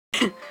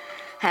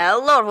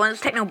Hello everyone,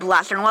 it's Techno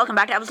Blaster, and welcome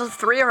back to episode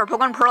 3 of our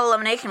Pokemon Pearl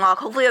Eliminationlocke.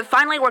 Hopefully it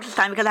finally works this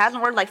time, because it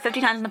hasn't worked like 50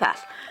 times in the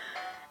past.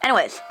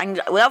 Anyways,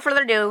 without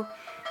further ado,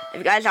 if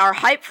you guys are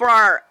hyped for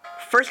our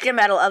first gym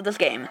battle of this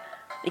game,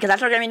 because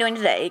that's what we're going to be doing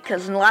today,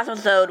 because in the last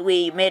episode,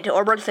 we made it to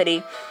Orberg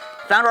City,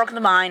 found Rock in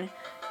the mine.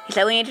 He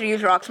said we need to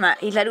use Rock Smash.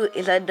 He showed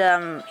us how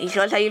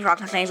to use Rock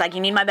Smash, and he's like, you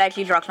need my bag to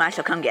use Rock Smash,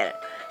 so come get it.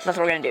 So that's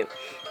what we're going to do.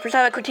 First, I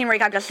have a quick team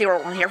recap just to see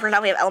what we're here. First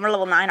off, we have Elmer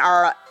level 9,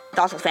 our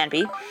docile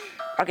Phanpy,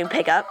 our can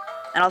pick up.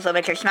 And also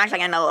make sure you smash like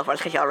a level for us,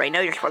 because you already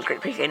know your support's great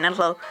appreciated. And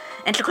also,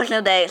 into question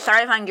of the day.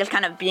 Sorry if I'm just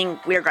kind of being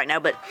weird right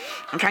now, but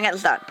I'm trying to get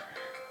this done.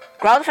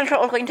 Growl defense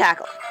or quick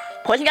tackle.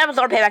 Poison Gap,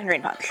 Absorb, Payback, and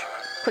Drain Punch.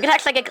 Quick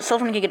attack, Psychic,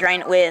 Silver, and Giga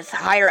Drain with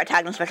higher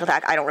attack than special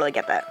attack. I don't really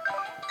get that.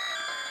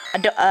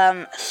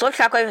 Swift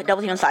Shockwave,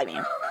 Double Team, and Side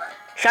Beam.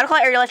 Shadow Claw,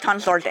 Aerial Ace, Taunt,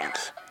 Swords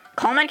Dance.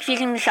 Calm Mind,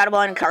 Confusion, Shadow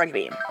Ball, and Courage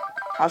Beam.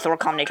 Also, we're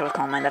Calm Nature with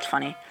Calm Mind. That's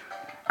funny.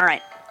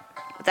 Alright.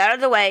 With that out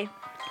of the way,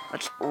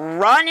 let's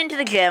run into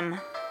the gym.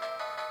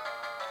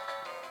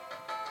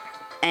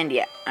 And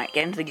yeah, alright,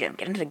 get into the gym.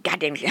 Get into the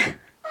goddamn gym.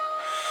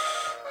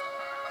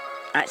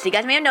 Alright, so you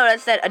guys may have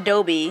noticed that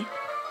Adobe,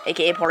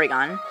 aka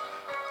Porygon,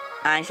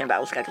 I said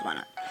battle sketches, why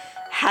not,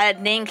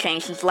 had name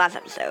change since the last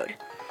episode.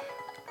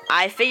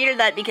 I figured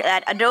that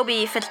that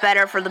Adobe fits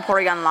better for the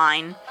Porygon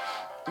line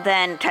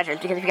than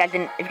Tetris, because if you guys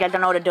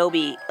don't know what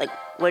Adobe, like,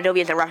 what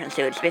Adobe is a reference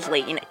to, it's basically,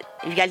 you know,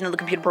 if you guys know the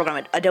computer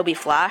program, Adobe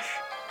Flash,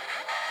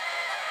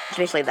 it's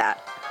basically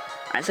that.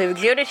 Alright, so we've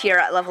exhibited here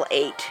at level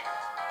 8.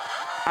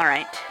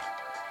 Alright.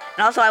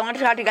 And also, I wanted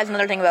to talk to you guys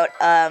another thing about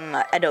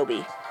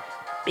Adobe.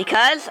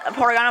 Because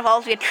Porygon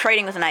evolves via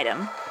trading with an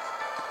item,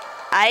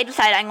 I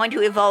decided I'm going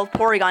to evolve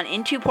Porygon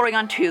into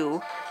Porygon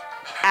 2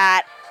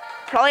 at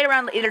probably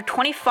around either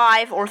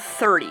 25 or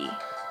 30.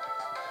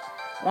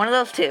 One of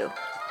those two.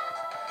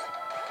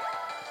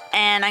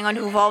 And I'm going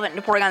to evolve it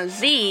into Porygon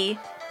Z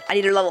at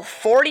either level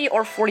 40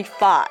 or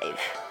 45.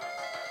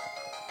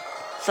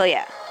 So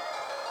yeah.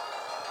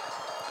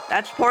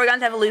 That's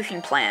Porygon's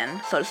evolution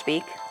plan, so to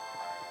speak.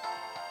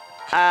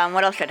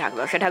 What else should I talk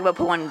about? Should I talk about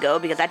Pokemon Go?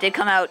 Because that did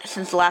come out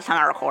since the last time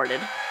I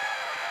recorded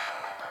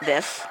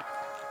this.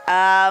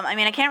 I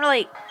mean, I can't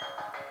really...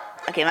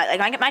 Okay,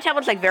 my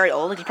tablet's, like, very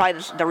old. It's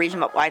probably the reason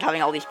why I'm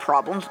having all these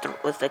problems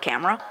with the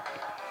camera.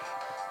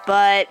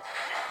 But,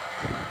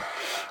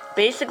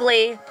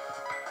 basically,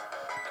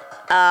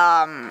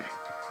 like,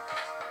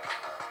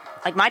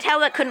 my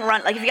tablet couldn't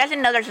run... Like, if you guys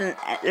didn't know,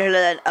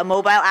 there's a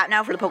mobile app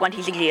now for the Pokemon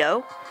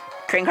TCGO,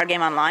 Trading Card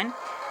Game Online.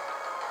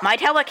 My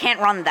tablet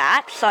can't run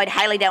that, so I'd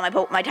highly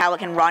doubt my tablet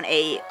can run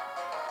an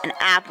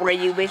app where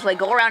you basically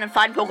go around and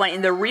find Pokemon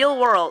in the real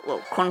world, well,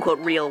 quote-unquote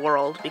real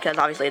world, because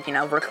obviously it's, you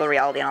know, virtual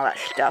reality and all that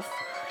stuff,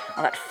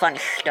 all that fun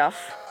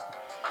stuff.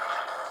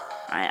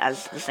 Alright,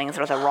 as this thing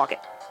throws a rocket.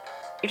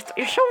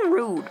 You're so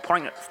rude,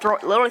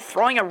 literally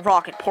throwing a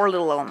rock at poor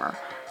little Elmer.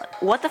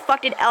 What the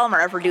fuck did Elmer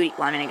ever do?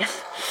 Well, I mean,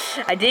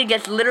 I did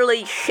just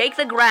literally shake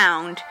the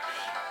ground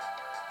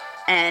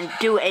and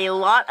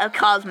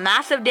cause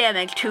massive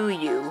damage to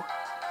you.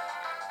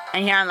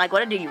 And here I'm like,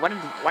 what did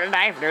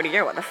I ever do to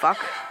you? What the fuck?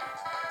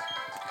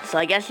 So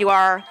I guess you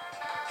are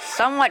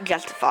somewhat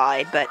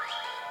justified, but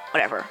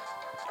whatever.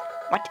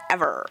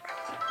 Whatever.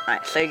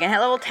 Alright, so you're gonna hit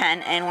level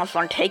 10 and once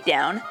learn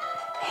Takedown.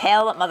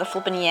 Hell mother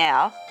flippin'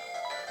 yeah.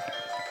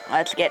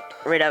 Let's get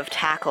rid of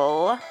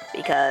Tackle,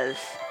 because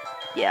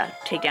yeah,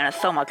 Takedown is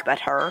so much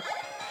better.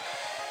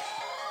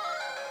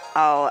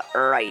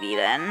 Alrighty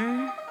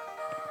then.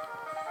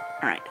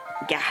 Alright.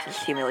 Yeah, this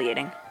is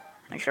humiliating.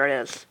 I'm sure it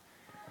is.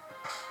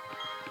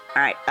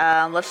 Alright,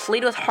 let's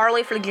lead with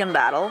Harley for the gym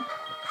battle.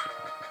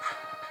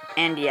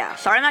 And yeah,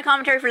 sorry my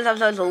commentary for this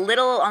episode is a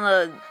little on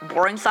the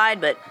boring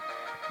side, but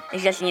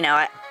it's just, you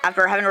know,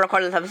 after having to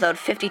record this episode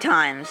 50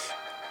 times,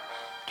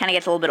 kind of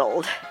gets a little bit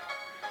old.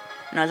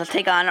 Now let's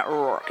take on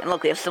Rourke. And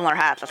look, we have similar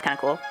hats, that's kind of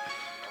cool.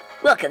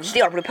 Welcome to the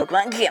Orberg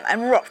Pokemon Gym.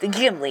 I'm Rourke, the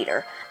gym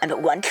leader. I'm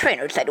but one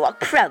trainer who decided to walk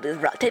proudly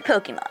with rock-type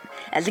Pokemon.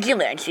 As the gym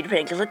leader, I need you to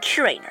predict as a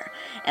trainer,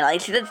 and I'll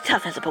see the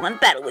toughness of Pokemon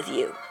battle with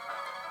you.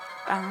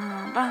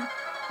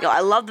 Yo,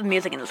 I love the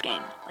music in this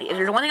game. Like, if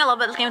there's one thing I love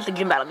about this game, it's the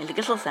gym battle music.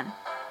 Just listen.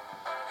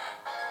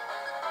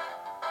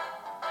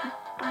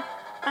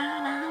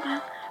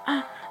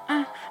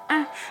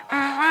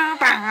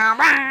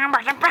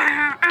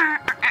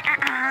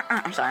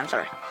 I'm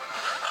sorry.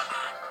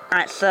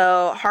 Alright,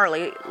 so,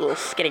 Harley, a little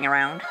skidding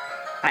around.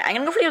 Alright, I'm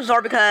gonna go for the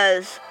Absorb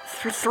because,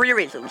 for 3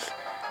 reasons.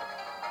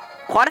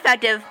 Quad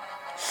effective,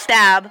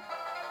 stab,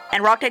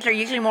 and rock types are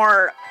usually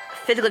more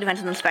physically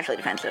defensive than specially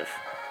defensive.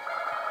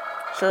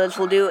 So this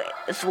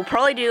will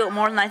probably do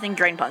more than I think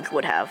Drain Punch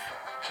would have.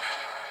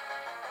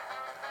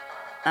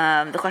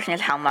 The question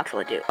is, how much will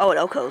it do? Oh, it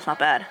OHKOs, not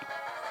bad.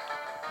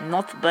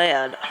 Not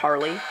bad,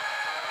 Harley.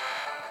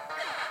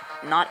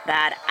 Not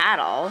bad at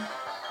all.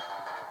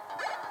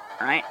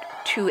 Alright,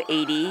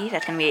 280.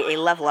 That's gonna be a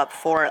level up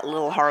for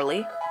little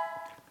Harley.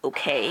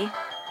 Okay.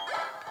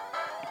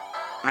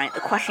 Alright,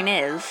 the question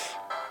is,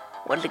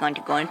 what is it going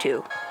to go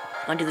into?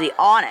 Going to the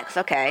Onix,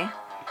 okay.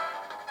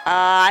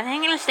 I think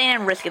I'm gonna stay in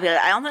and risk it, because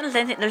I don't think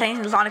there's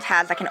anything this Onix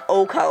has that can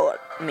OHKO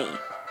me.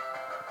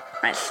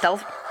 Alright,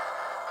 stealth.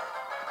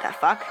 Da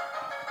fuck.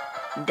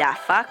 Da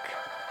fuck.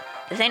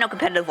 This ain't no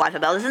competitive Wi-Fi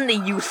bell. This isn't the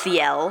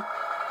UCL.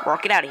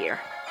 Work it out of here.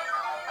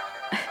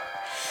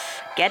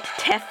 Get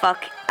the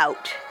fuck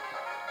out.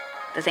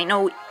 This ain't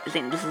no. This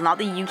is not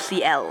the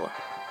UCL.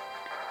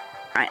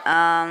 Alright,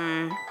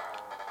 I'm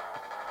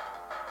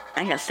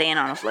gonna stay in,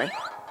 honestly.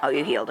 Oh,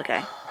 you healed,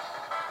 okay.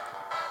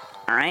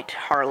 Alright,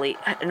 Harley.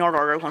 In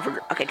order, one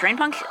for. Okay, Drain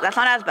Punch, that's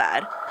not as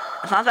bad.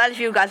 It's not as bad as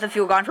you guys if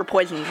you were gone for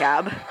Poison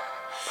Jab.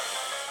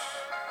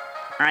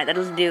 Alright, that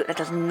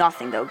does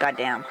nothing, though,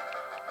 goddamn.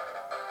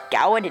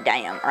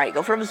 Goddamn. Alright,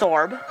 go for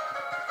Absorb.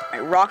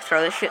 Alright, Rock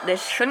Throw,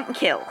 this shouldn't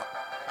kill.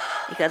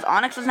 Because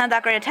Onyx doesn't have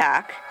that great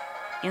attack.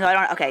 Even though I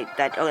don't. Okay,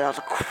 that was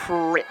a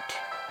crit.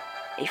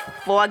 A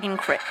fucking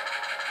crit.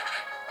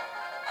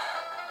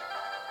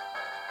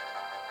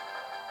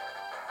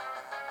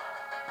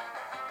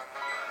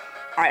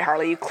 Alright,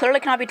 Harley, you clearly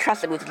cannot be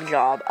trusted with the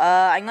job.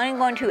 I'm going to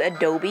go into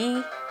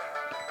Adobe.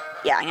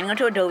 Yeah, I'm going to go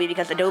to Adobe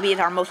because Adobe is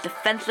our most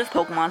defensive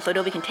Pokemon, so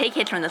Adobe can take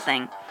hits from this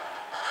thing.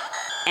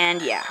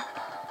 And yeah.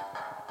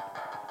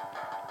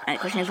 And the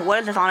question is, what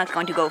is this Onyx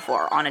going to go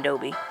for on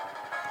Adobe?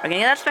 We're going to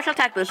get that special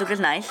attack boost, which is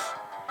nice.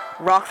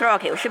 Rock Throw,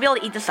 okay, we should be able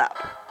to eat this up.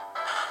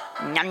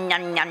 Yum,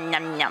 yum, yum,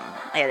 yum, yum.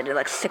 Oh, yeah, they did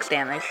like 6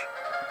 damage.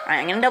 Alright,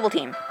 I'm going to double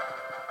team.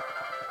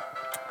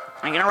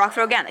 I'm gonna Rock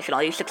Throw again. They should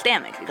all use 6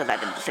 damage, because I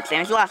did 6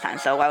 damage the last time,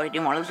 so why would I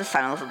do more of this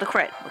time unless it's the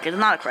crit, which is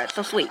not a crit,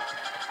 so sweet.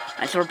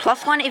 Alright, so we're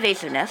 +1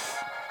 evasiveness.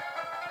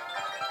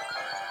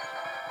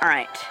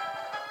 Alright.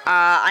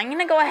 I'm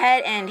gonna go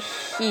ahead and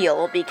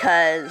heal,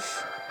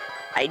 because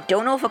I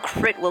don't know if a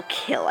crit will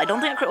kill. I don't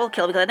think a crit will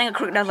kill, because I think a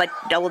crit does, like,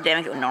 double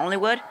damage it normally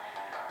would.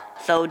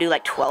 So do,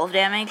 like, 12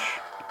 damage,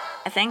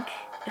 I think,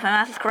 if my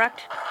math is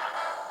correct.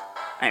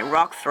 Alright,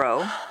 Rock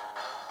Throw.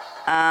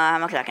 How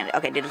much that can do?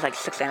 Okay, did just, like,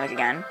 6 damage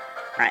again.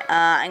 Alright,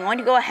 I'm going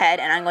to go ahead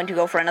and I'm going to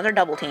go for another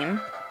double team.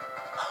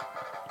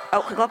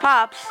 Oh, Quick Claw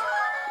Pops.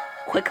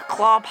 Quick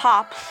Claw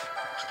Pops.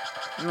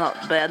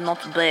 Not bad,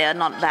 not bad,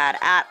 not bad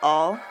at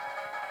all.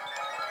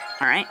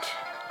 Alright.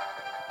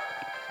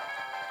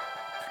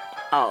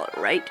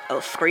 Alright.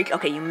 Oh, Screech.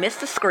 Okay, you missed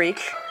the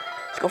Screech.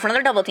 Let's go for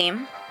another double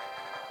team.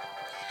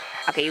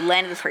 Okay, you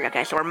landed the Screech.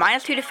 Okay, so we're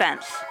 -2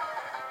 defense.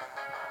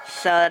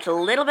 So that's a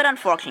little bit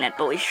unfortunate,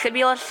 but we should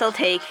be able to still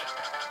take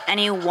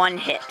any one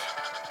hit.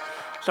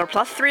 So we're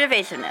 +3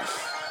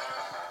 evasiveness.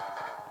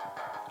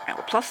 Alright,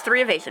 we're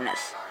 +3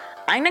 evasiveness.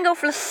 I'm gonna go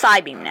for the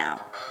Psybeam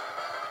now.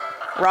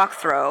 Rock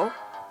Throw.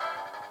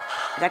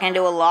 Is that gonna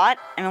do a lot?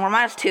 I mean, we're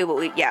 -2, but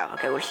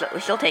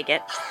we still take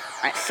it.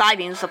 Alright,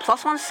 Psybeam. So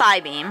 +1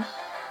 Psybeam.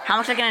 How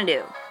much is it gonna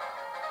do?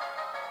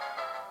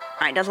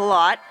 Alright, does a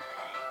lot.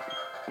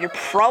 You're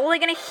probably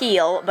gonna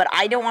heal, but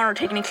I don't want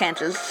to take any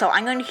chances, so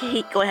I'm going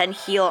to go ahead and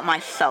heal it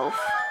myself.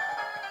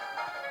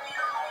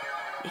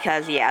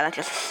 Because, yeah, that's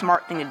just a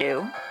smart thing to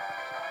do.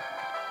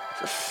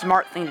 A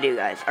smart thing to do,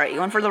 guys. Alright,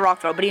 you went for the Rock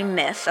Throw, but you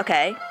missed.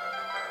 Okay.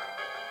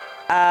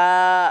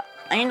 I'm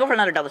gonna go for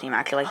another double team,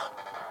 actually.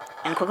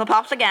 And Quick Claw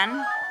Pops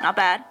again. Not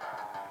bad.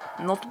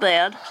 Not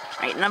bad.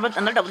 Alright,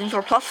 another double team, so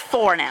we're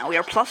 +4 now. We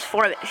are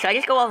 +4. Should I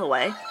just go all the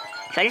way?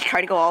 Should I just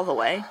try to go all the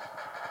way?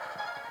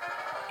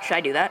 Should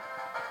I do that?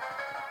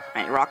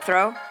 Alright, Rock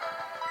Throw.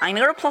 I'm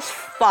gonna go to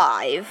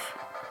 +5.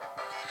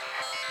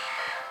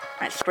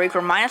 Alright, Screech,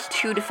 we're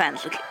 -2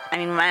 defense. I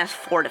mean,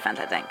 -4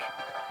 defense, I think.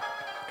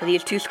 Because he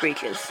has 2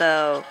 Screeches,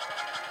 so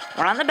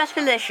we're not in the best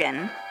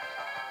position,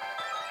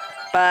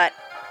 but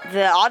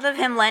the odds of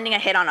him landing a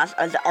hit on us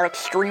are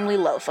extremely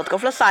low, so let's go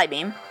for the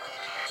Psybeam.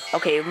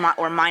 Okay,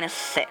 we're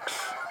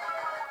 -6.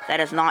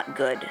 That is not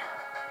good.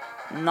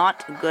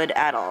 Not good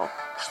at all.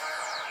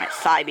 Alright,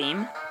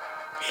 Psybeam.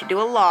 Should do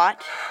a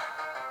lot.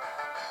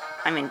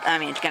 I mean,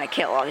 it's gonna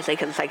kill, obviously,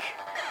 because it's, like,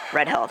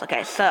 red health.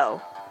 Okay,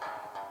 so.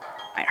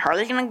 Alright,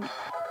 Harley's gonna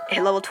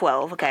hit level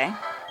 12, okay.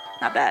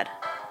 Not bad.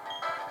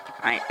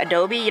 Alright,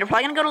 Adobe, you're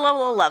probably gonna go to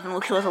level 11,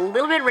 which was a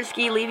little bit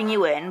risky leaving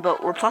you in,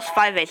 but we're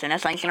 +5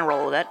 evasiveness, so I'm just gonna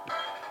roll with it.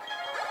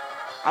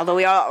 Although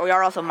we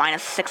are also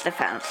 -6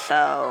 defense,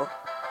 so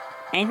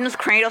anything this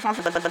Kratos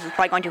wants to do is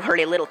probably going to hurt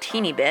a little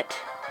teeny bit.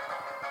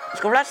 Let's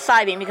go for that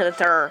Psybeam because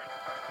it's our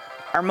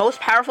most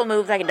powerful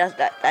move that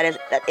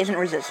isn't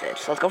resisted.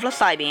 So let's go for the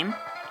Psybeam.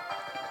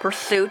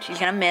 Pursuit, he's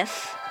gonna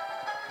miss.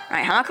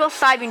 Alright, how much will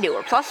Psybeam do?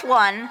 We're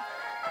 +1.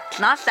 It's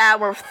not sad,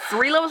 we're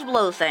 3 levels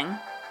below this thing.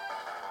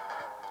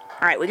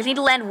 Alright, we just need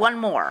to land one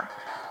more.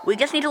 We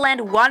just need to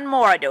land one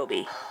more,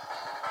 Adobe.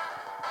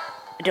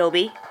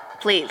 Adobe,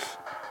 please,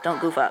 don't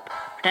goof up.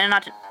 Pretend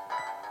not to.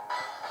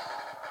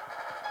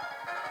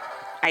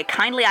 I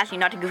kindly asked you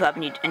not to goof up,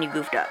 and you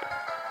goofed up.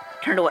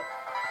 Turn to what?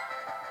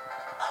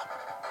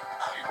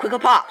 Quick Claw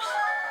Pops.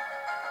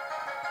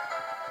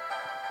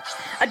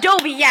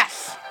 Adobe,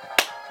 yes!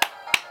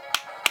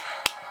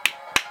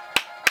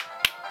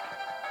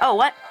 Oh,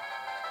 what?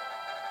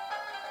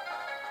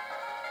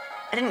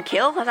 I didn't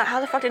kill? How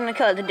the fuck didn't it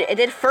kill? It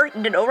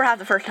did over half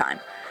the first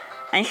time.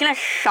 And he's gonna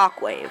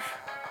Shockwave.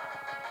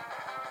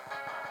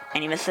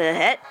 And he missed a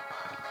hit.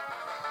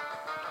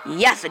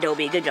 Yes,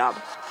 Adobe, good job.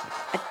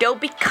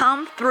 Adobe,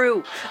 come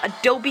through.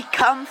 Adobe,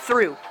 come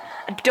through.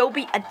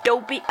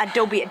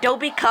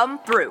 Adobe, come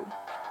through.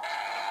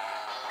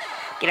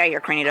 Get out of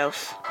here,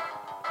 Cranidos.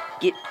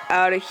 Get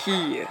out of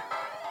here.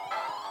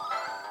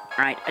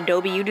 Alright,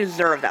 Adobe, you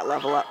deserve that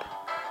level up.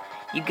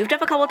 You goofed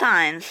up a couple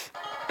times,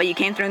 but you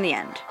came through in the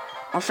end.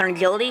 Also,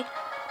 agility,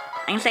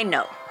 I can say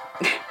no.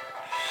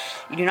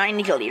 You do not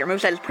need agility. Your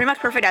moveset is pretty much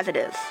perfect as it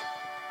is.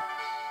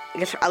 I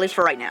guess, at least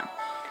for right now.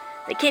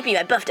 They can't be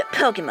my buffed up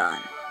Pokemon.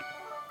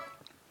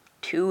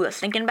 Too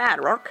stinking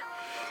bad, Rourke.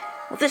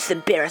 Well, this is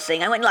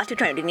embarrassing. I went and lost to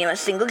trying to give me a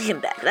single gym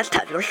bag. That's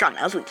tough. You're strong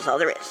now. Sweet. That's all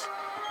there is.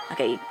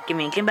 Okay, give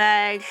me a gym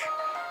badge.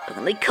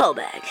 Pokemon League Call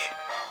badge.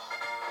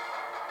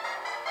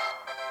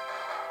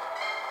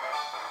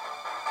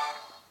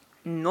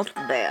 Not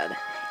bad.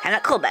 And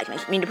that Call badge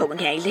makes me into Pokemon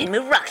can use the hidden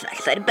move Rock Smash.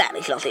 Decided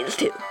badly. Shall say this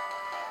too.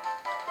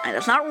 Alright,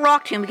 that's not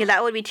Rock Tomb because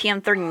that would be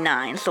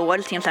TM39. So what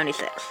is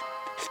TM76?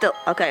 Still,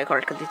 okay, of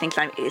course, because he thinks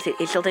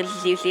he still thinks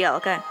it's UCL.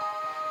 Okay.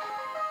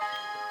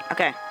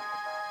 Okay.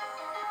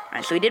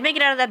 Alright, so we did make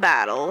it out of that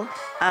battle.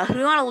 Who do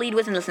we want to lead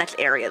with in this next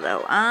area,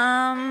 though?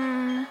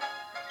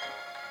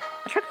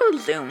 Let's try to go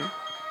with Zoom.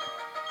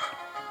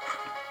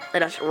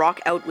 Let us rock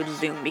out with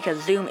Zoom,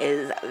 because Zoom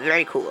is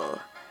very cool.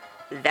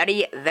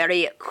 Very,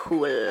 very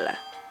cool.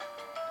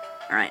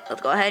 Alright,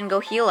 let's go ahead and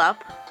go heal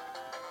up.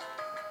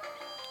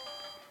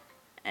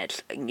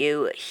 Let's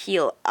go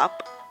heal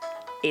up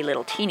a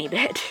little teeny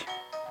bit.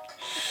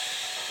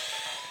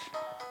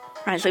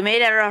 Alright, so we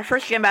made it our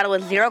first gym battle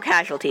with 0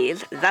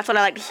 casualties. That's what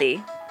I like to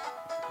see.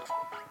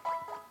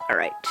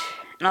 Alright.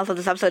 And also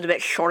this episode's a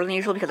bit shorter than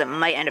usual because it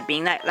might end up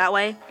being that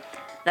way.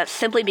 That's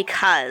simply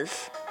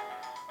because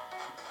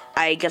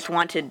I just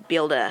want to be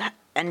able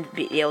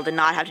to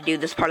not have to do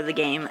this part of the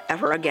game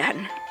ever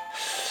again.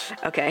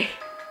 Okay.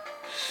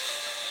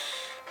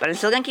 But I'm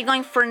still gonna keep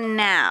going for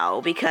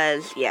now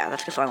because, yeah,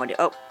 that's just what I want to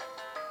do.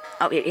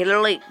 Oh, he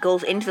literally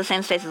goes into the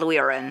same states as we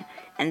are in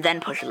and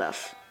then pushes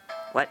us.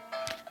 What?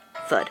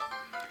 Thud.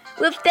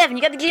 Well, Stefan,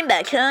 you got the gym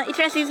badge, huh? You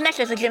transfer these next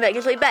to the gym badge,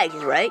 just like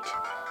badges, right?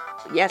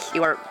 Yes,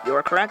 you are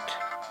correct.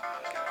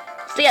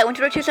 So yeah, I went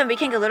to Road 27, but you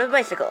can't go to the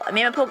bicycle. I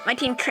made my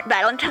team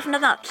battle and toughened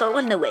them up, so it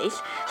wasn't a waste.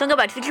 So I'll go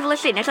back to the Triple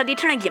Estate next time the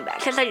turn gym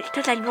badge. Test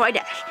before I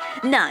dash.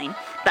 9.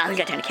 Battle's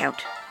got time to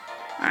count.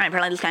 Alright,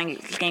 apparently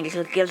this game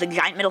gives a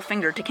giant middle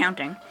finger to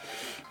counting.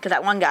 Because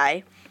that one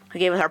guy who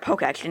gave us our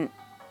Pokedex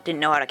didn't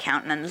know how to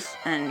count,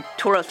 and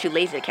Toro's too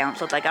lazy to count,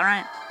 so it's like,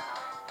 alright.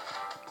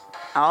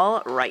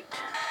 Alright,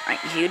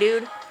 you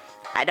dude,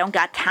 I don't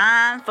got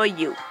time for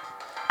you.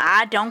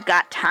 I don't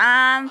got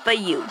time for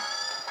you.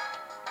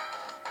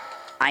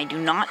 I do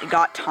not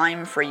got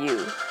time for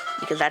you.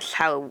 Because that's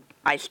how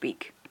I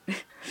speak.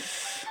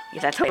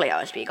 Because that's totally how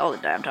I speak all the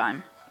damn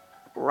time.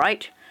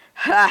 Right?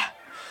 Ha!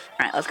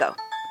 Alright, let's go.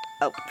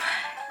 Oh.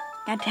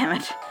 God damn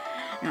it.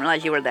 I didn't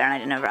realize you were there and I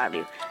didn't ever have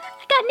you.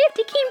 I got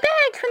Nifty Keen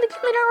bags from the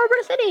Gym in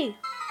Arbor City.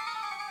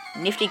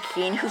 Nifty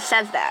Keen? Who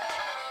says that?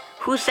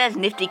 Who says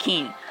Nifty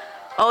Keen?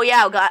 Oh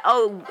yeah,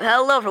 oh,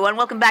 hello everyone,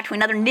 welcome back to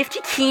another Nifty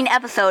Keen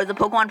episode of the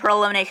Pokemon Pearl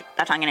Elimination.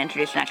 That's how I'm going to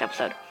introduce the next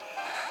episode.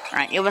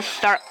 Alright, you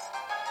said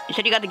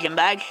you got the gym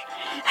badge?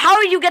 How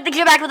did you get the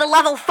gym badge with a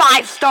level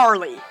 5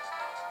 Starly?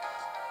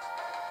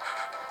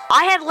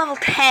 I had level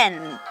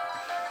 10.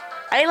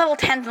 I had level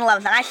 10s and 11s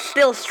and I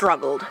still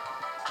struggled.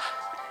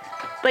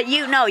 But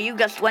you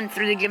just went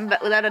through the gym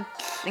without a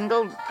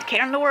single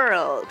care in the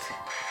world.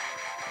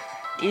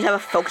 Do you just have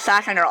a focus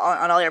sash on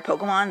all your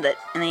Pokemon and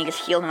then you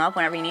just heal them up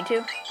whenever you need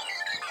to?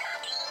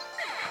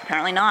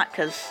 Apparently not,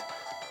 because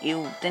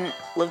you didn't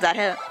live that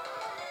hit.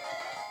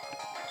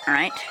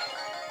 Alright.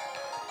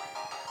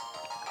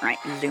 Alright,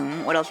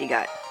 Zoom. What else you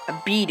got? A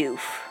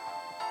Bidoof.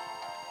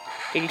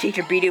 Did you teach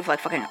your Bidoof like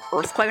fucking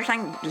Earthquake or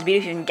something? Does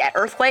Bidoof even get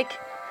Earthquake?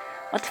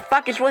 What the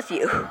fuck is with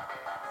you?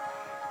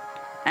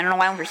 I don't know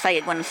why I went for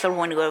Psychic when the Silver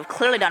one would have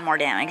clearly done more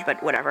damage,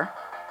 but whatever.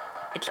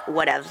 It's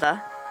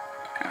whatever.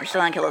 We're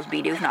still gonna kill those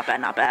Bidoof. Not bad,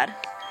 not bad.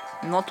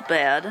 Not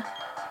bad.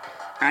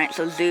 Alright,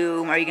 so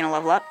Zoom, are you gonna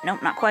level up?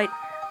 Nope, not quite.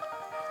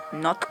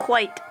 Not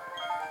quite.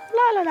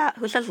 La la la.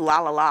 Who says la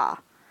la la?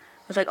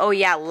 It's like, oh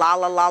yeah, la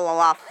la la la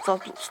la,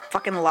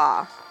 fucking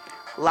la.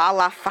 La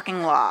la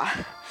fucking la.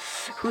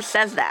 Who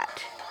says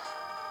that?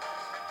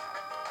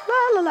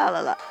 La la la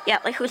la la. Yeah,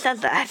 like who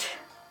says that?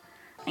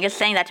 I guess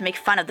saying that to make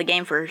fun of the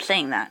game for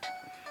saying that.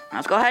 Now,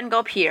 let's go ahead and go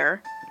up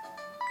here.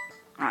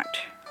 Alright.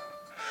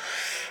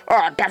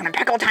 Oh, definitely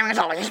pickle time as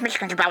always.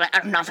 Miscreants about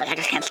it. Nonsense, I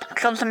just can't stop.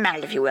 Show them some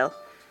manners, if you will.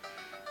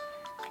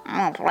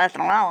 Oh, bless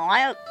them all.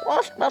 Why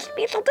must it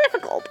be so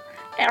difficult?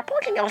 They are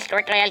pushing those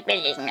strictly as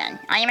businessmen.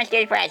 I am a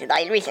state president.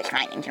 I research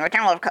findings. In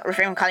return, we'll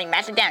refrain from causing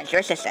massive damage to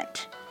your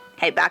assistant.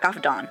 Hey, back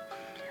off, Dawn.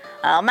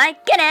 Oh my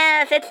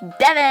goodness, it's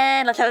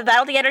Devin. Let's have a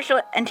battle together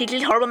and teach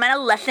these horrible men a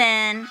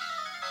lesson.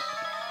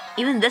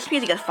 Even this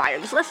music is fire.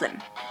 Just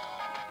listen.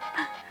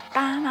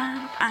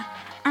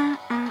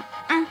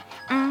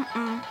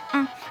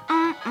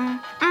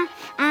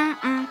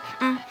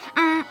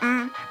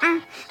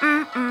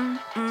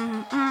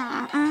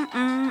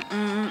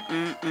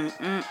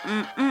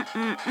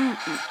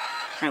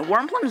 Alright,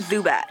 Wormplum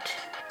Zubat.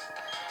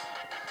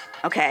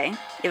 Okay,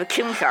 you have a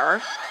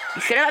Chimchar.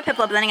 You should have a Piplup,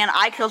 but then again,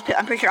 I'm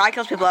pretty sure I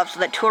kills Piplup so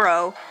that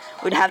Turo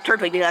would have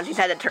Turtwig, because he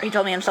said that he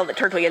told me himself that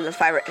Turtwig is his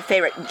favorite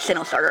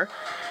Sinnoh starter.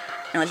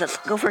 Anyways, let's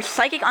go for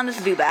Psychic on this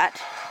Zubat.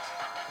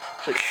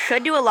 So it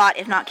should do a lot,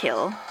 if not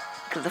kill.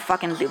 Because the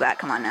fucking Zubat,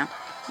 come on now.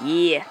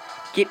 Yeah.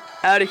 Get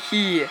out of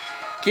here.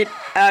 Get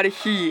out of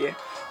here.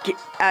 Get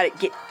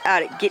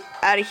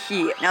out of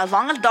here. Now, as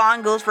long as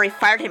Dawn goes for a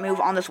fire type move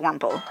on this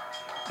Wurmple,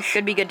 we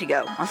should be good to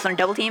go. Once on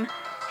double team,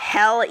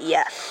 hell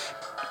yes.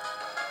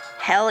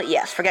 Hell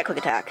yes. Forget quick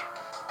attack.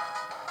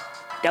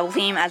 Double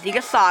team, as you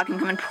just saw, can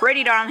come in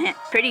pretty damn,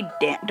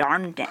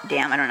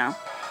 I don't know.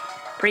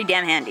 Pretty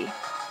damn handy.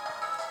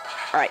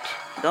 Alright,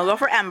 we'll go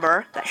for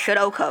Ember. That should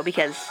OHKO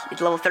because it's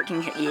level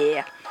 13.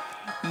 Yeah.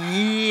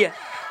 Yeah.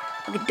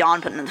 Look at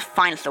Dawn putting in the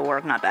finest of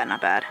work. Not bad,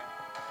 not bad.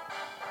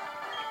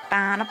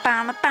 How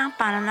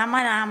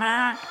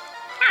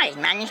is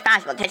man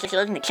responsible to touch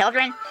losing the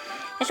children?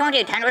 This won't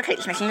do. Time to recruit.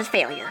 This mission is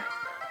failure.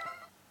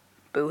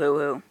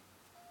 Boo-hoo-hoo.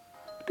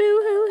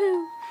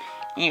 Boo-hoo-hoo.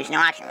 There's no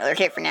option. We're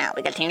here for now.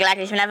 We got Team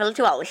Galactic is benevolent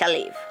to all. We shall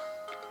leave.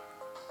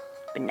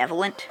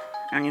 Benevolent?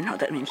 I don't even know what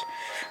that means.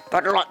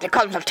 But the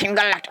cause of Team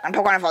Galactic and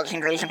Pokemon Evolved seem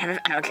to release some type of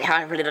energy,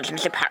 however, little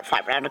seems to power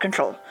fiber under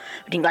control.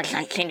 But Team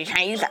Galactic seems to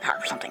try to use that power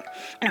for something.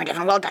 Anyway,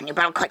 Devin, well done. You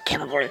battled quite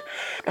capably.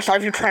 The start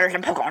of your trainers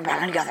and Pokemon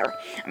battling together.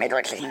 I made the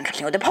right decision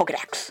in with the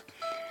Pokedex.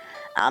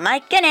 Oh my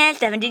goodness,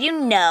 Devin, did you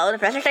know the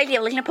professor studies the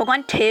evolution of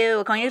Pokemon 2?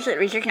 According to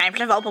research,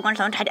 9% of all Pokemon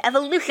are tied to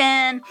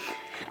evolution.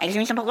 I just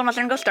mean some Pokemon must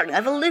go starting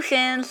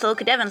evolution, so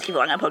could Devin keep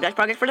working on Pokedex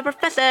progress for the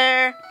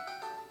professor.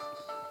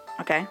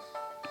 Okay.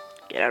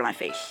 Get out of my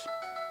face.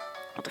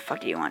 What the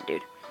fuck do you want,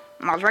 dude?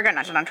 I was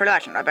recognized on true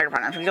action. I beg your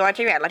pardon. I'd like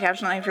to have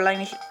something for letting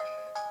me see.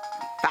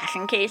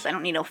 Fashion case? I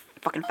don't need no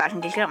fucking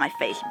fashion case. Get out of my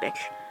face, bitch.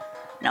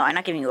 No, I'm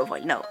not giving you a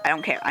voice. No, I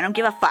don't care. I don't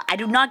give a fuck. I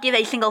do not give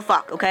a single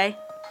fuck, okay?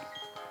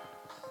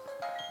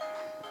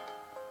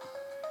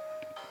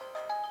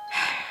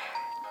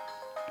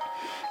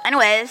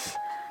 Anyways,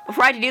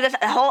 before I have to do this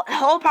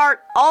whole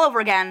part all over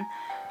again,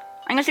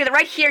 I'm going to say that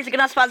right here is a good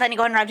enough spot that I need to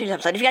go ahead and wrap today's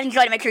episode. If you guys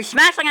enjoyed it, make sure you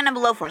smash the like down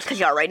below for us, because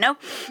you already know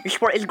your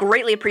support is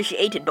greatly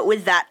appreciated. But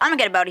with that, I'm going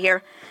to get out of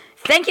here.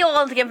 Thank you all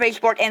once again for your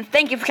support, and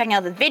thank you for checking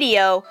out this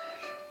video.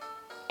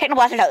 Techno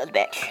Blaster's out this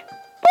bitch.